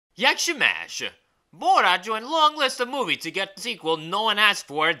Yakshamash. Borat joined long list of movies to get the sequel no one asked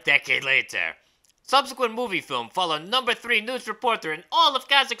for a decade later. Subsequent Moviefilm followed number 3 news reporter in all of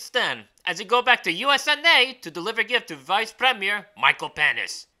Kazakhstan as he go back to US&A to deliver gift to Vice Premier Michael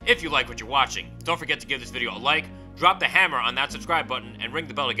Pence. If you like what you're watching, don't forget to give this video a like, drop the hammer on that subscribe button, and ring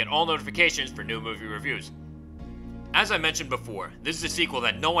the bell to get all notifications for new movie reviews. As I mentioned before, this is a sequel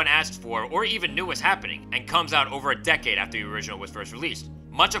that no one asked for or even knew was happening, and comes out over a decade after the original was first released.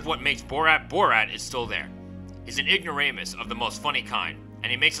 Much of what makes Borat Borat is still there. He's an ignoramus of the most funny kind, and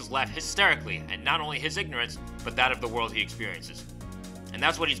he makes us laugh hysterically at not only his ignorance, but that of the world he experiences. And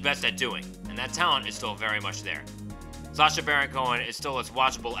that's what he's best at doing, and that talent is still very much there. Sacha Baron Cohen is still as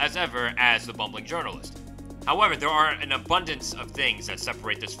watchable as ever as the bumbling journalist. However, there are an abundance of things that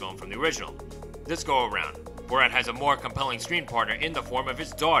separate this film from the original. This go around, Borat has a more compelling screen partner in the form of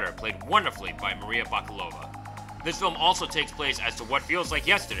his daughter, played wonderfully by Maria Bakalova. This film also takes place as to what feels like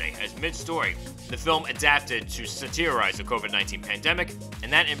yesterday, as mid-story, the film adapted to satirize the COVID-19 pandemic,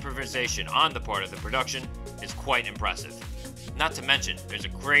 and that improvisation on the part of the production is quite impressive. Not to mention, there's a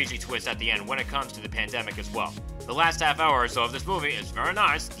crazy twist at the end when it comes to the pandemic as well. The last half hour or so of this movie is very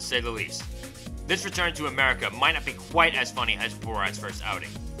nice, to say the least. This return to America might not be quite as funny as Borat's first outing.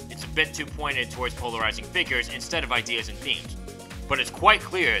 It's a bit too pointed towards polarizing figures instead of ideas and themes. But it's quite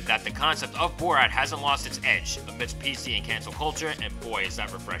clear that the concept of Borat hasn't lost its edge amidst PC and cancel culture, and boy is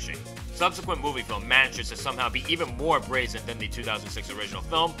that refreshing. Subsequent Moviefilm manages to somehow be even more brazen than the 2006 original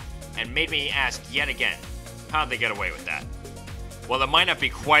film, and made me ask yet again, how'd they get away with that? While it might not be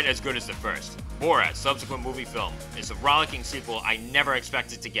quite as good as the first, Borat Subsequent Moviefilm is a rollicking sequel I never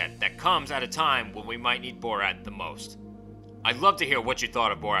expected to get that comes at a time when we might need Borat the most. I'd love to hear what you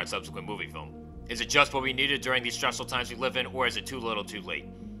thought of Borat Subsequent Moviefilm. Is it just what we needed during these stressful times we live in, or is it too little too late?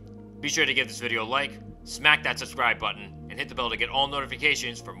 Be sure to give this video a like, smack that subscribe button, and hit the bell to get all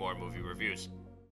notifications for more movie reviews.